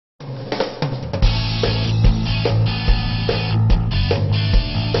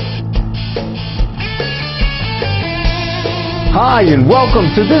Hi, and welcome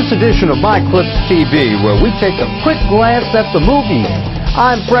to this edition of MyClipzTV, where we take a quick glance at the movies.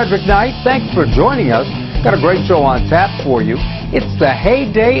 I'm Frederick Knight. Thanks for joining us. Got a great show on tap for you. It's the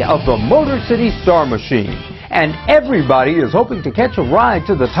heyday of the Motor City Star Machine, and everybody is hoping to catch a ride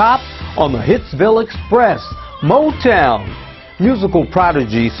to the top on the Hitsville Express, Motown. Musical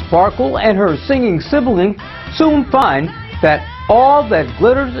prodigy Sparkle and her singing sibling soon find that all that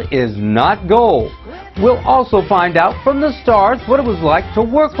glitters is not gold. We'll also find out from the stars what it was like to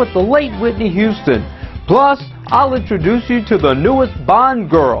work with the late Whitney Houston. Plus, I'll introduce you to the newest Bond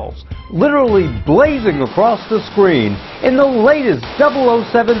girls, literally blazing across the screen in the latest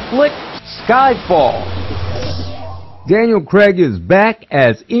 007 flick, Skyfall. Daniel Craig is back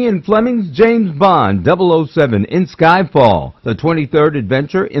as Ian Fleming's James Bond 007 in Skyfall, the 23rd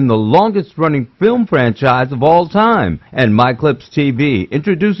adventure in the longest-running film franchise of all time. And MyClipzTV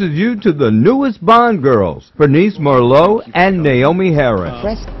introduces you to the newest Bond girls, Bernice Marlowe and Naomi Harris. The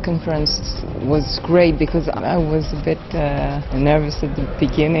press conference was great because I was a bit nervous at the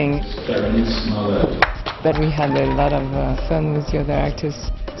beginning. But we had a lot of fun with the other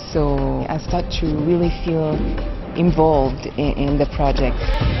actors. So I started to really feel involved in the project.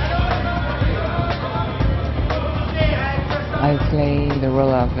 I play the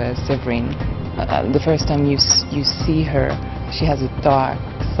role of Severine. The first time you see her, she has a dark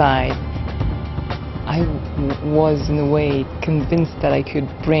side. I was in a way convinced that I could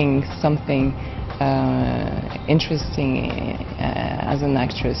bring something interesting as an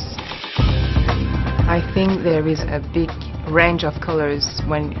actress. I think there is a big range of colors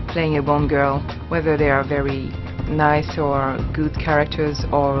when playing a Bond girl, whether they are very nice or good characters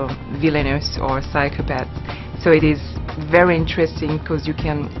or villainous or psychopaths. So it is very interesting because you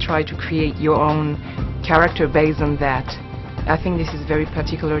can try to create your own character based on that. I think this is very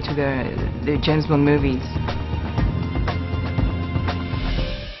particular to the James Bond movies.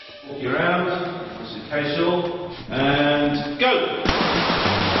 Walk you around, this is casual, and go!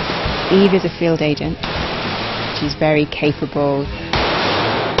 Eve is a field agent. She's very capable.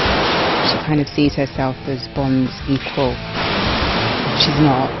 She kind of sees herself as Bond's equal. She's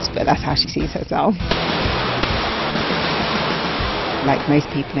not, but that's how she sees herself. Like most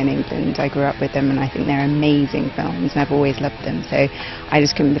people in England, I grew up with them and I think they're amazing films and I've always loved them. So I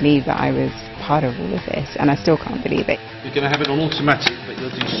just couldn't believe that I was part of all of this, and I still can't believe it. You're going to have it on automatic, but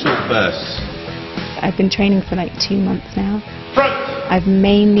you'll do short bursts. I've been training for like 2 months now. Front! I've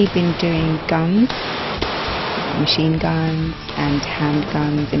mainly been doing guns, machine guns and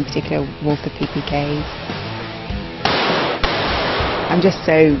handguns, in particular Walther PPKs. I'm just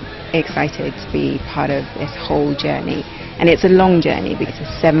so excited to be part of this whole journey, and it's a long journey because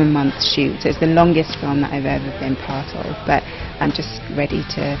it's a 7-month shoot, so it's the longest film that I've ever been part of, but I'm just ready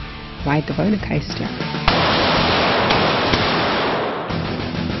to ride the roller coaster.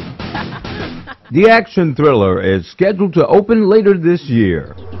 The action thriller is scheduled to open later this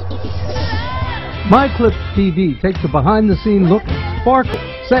year. MyClipzTV takes a behind-the-scenes look at Sparkle.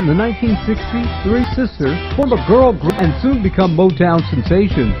 Set in the 1960s, 3 sisters form a girl group and soon become Motown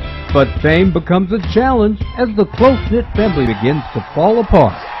sensations. But fame becomes a challenge as the close-knit family begins to fall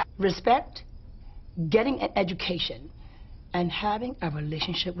apart. Respect, getting an education, and having a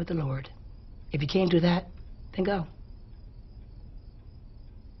relationship with the Lord. If you can't do that, then go.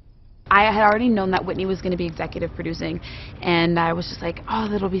 I had already known that Whitney was going to be executive producing, and I was just like, oh,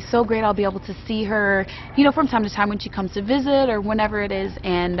 that'll be so great. I'll be able to see her, you know, from time to time when she comes to visit or whenever it is.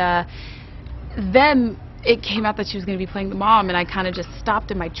 And then it came out that she was going to be playing the mom, and I kind of just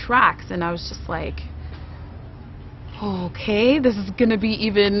stopped in my tracks, and I was just like, okay, this is going to be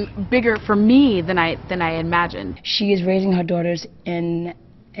even bigger for me than I imagined. She is raising her daughters in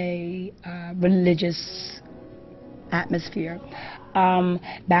a religious atmosphere.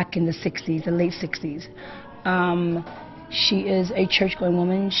 Back in the 60s, the late 60s. She is a church-going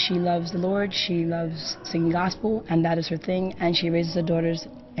woman. She loves the Lord. She loves singing gospel, and that is her thing, and she raises her daughters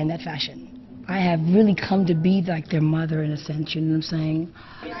in that fashion. I have really come to be like their mother in a sense, you know what I'm saying?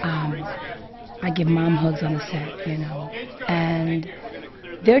 I give mom hugs on the set, you know, and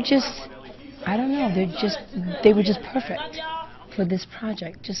they're just, I don't know, they were just perfect for this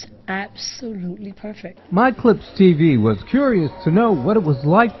project, just absolutely perfect. MyClipzTV was curious to know what it was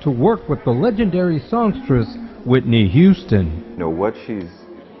like to work with the legendary songstress Whitney Houston. You know, what she's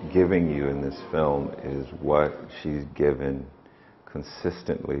giving you in this film is what she's given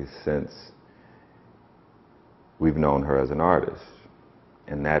consistently since we've known her as an artist,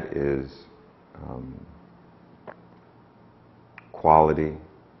 and that is quality,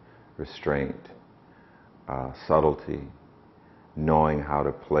 restraint, subtlety, knowing how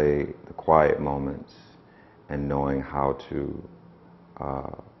to play the quiet moments and knowing how to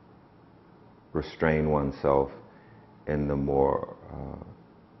restrain oneself in the more,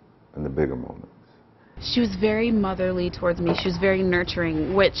 in the bigger moments. She was very motherly towards me. She was very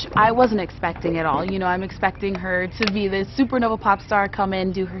nurturing, which I wasn't expecting at all. You know, I'm expecting her to be this supernova pop star, come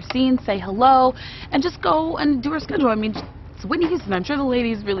in, do her scene, say hello, and just go and do her schedule. I mean, it's Whitney Houston. I'm sure the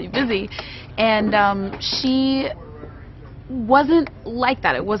lady's really busy. And she wasn't like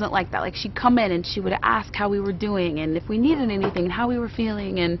that. It wasn't like that. Like, she'd come in and she would ask how we were doing and if we needed anything and how we were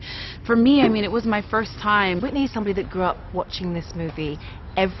feeling. And for me, I mean, it was my first time. Whitney is somebody that grew up watching this movie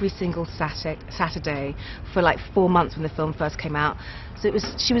every single Saturday for like 4 months when the film first came out. So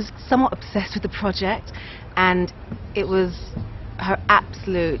she was somewhat obsessed with the project, and it was her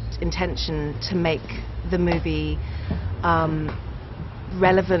absolute intention to make the movie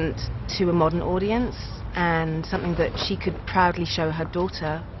relevant to a modern audience, and something that she could proudly show her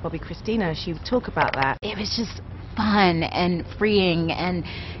daughter, Bobby Christina. She would talk about that. It was just fun and freeing, and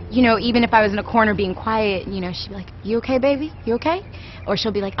you know, even if I was in a corner being quiet, you know, she'd be like, "You okay, baby? You okay?" Or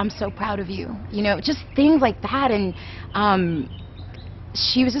she'll be like, "I'm so proud of you." You know, just things like that. And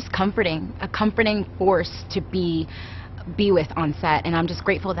she was just comforting, a comforting force to be with on set, and I'm just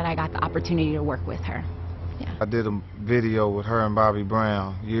grateful that I got the opportunity to work with her. Yeah. I did a video with her and Bobby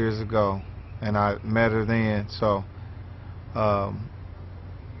Brown years ago, and I met her then, so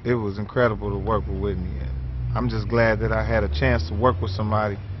it was incredible to work with Whitney. I'm just glad that I had a chance to work with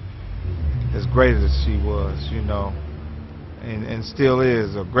somebody as great as she was, you know, and still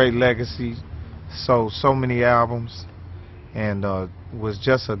is a great legacy, sold so many albums, and was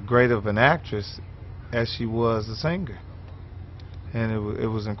just as great of an actress as she was a singer. And it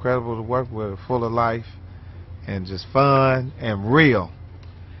was incredible to work with her, full of life and just fun and real,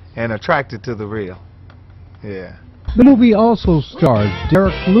 and attracted to the real. Yeah. The movie also stars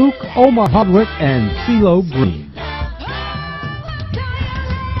Derek Luke, Omar Hardwick, and CeeLo Green.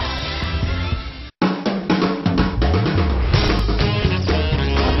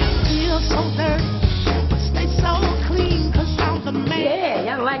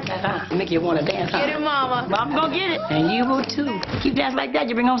 Make you want to dance. Get it, mama. Well, I'm gonna get it. And you will too. Keep dancing like that,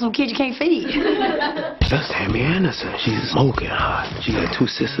 you bring home some kids you can't feed. That's Tammy Anderson. She's smoking hot. She got 2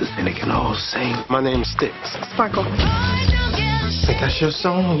 sisters and they can all sing. My name's Sticks. Sparkle. Think that's your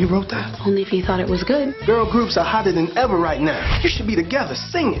song? You wrote that? Only if you thought it was good. Girl groups are hotter than ever right now. You should be together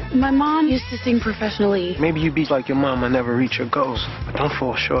singing. My mom used to sing professionally. Maybe you be like your mama, never reach your goals. But don't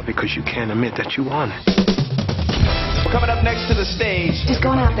fall short because you can't admit that you want it. Coming up next to the stage. She's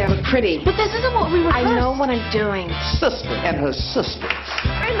going out there with pretty. But this isn't what we were. I know what I'm doing. Sister and her sisters.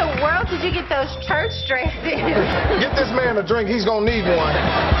 Where in the world did you get those church dresses? Get this man a drink, he's gonna need one.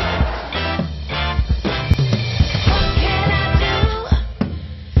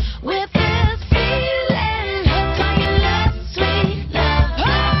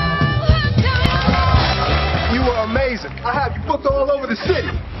 You were amazing. I have you booked all over the city.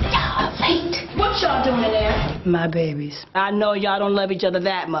 Y'all late. What y'all doing in there? My babies. I know y'all don't love each other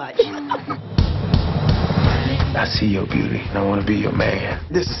that much. I see your beauty and I want to be your man.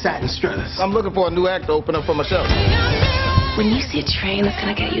 This is Satin Struthers. I'm looking for a new act to open up for my show. When you see a train that's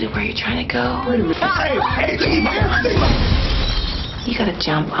gonna get you to where you're trying to go, Wait a minute. Hey, you gotta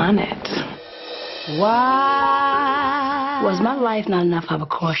jump on it. Why was my life not enough of a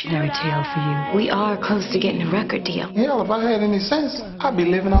cautionary tale for you? We are close to getting a record deal. Hell, if I had any sense, I'd be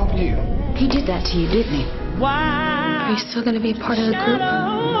living off you. He did that to you, didn't he? Why? Are you still gonna be part of the group?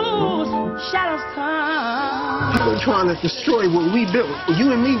 Shadows come. People are trying to destroy what we built.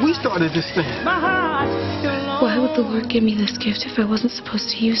 You and me, we started this thing. My heart's still alone. Why would the Lord give me this gift if I wasn't supposed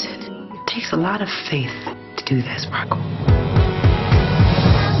to use it? It takes a lot of faith to do that, Sparkle.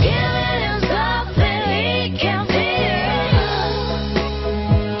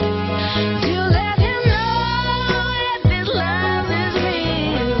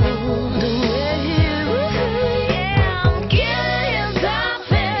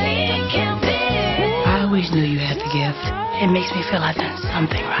 Knew you had the gift. It makes me feel I've done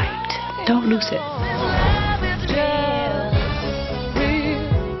something right. Don't lose it.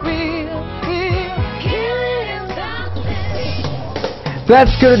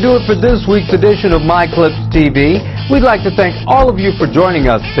 That's going to do it for this week's edition of MyClipzTV. We'd like to thank all of you for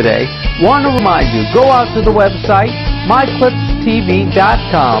joining us today. Want to remind you, go out to the website,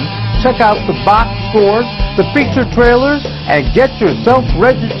 MyClipzTV.com. Check out the box scores, the feature trailers, and get yourself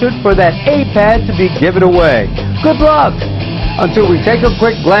registered for that A-pad to be given away. Good luck! Until we take a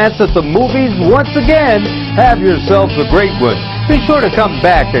quick glance at the movies once again, have yourselves a great one. Be sure to come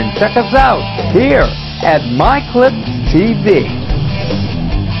back and check us out here at MyClipzTV.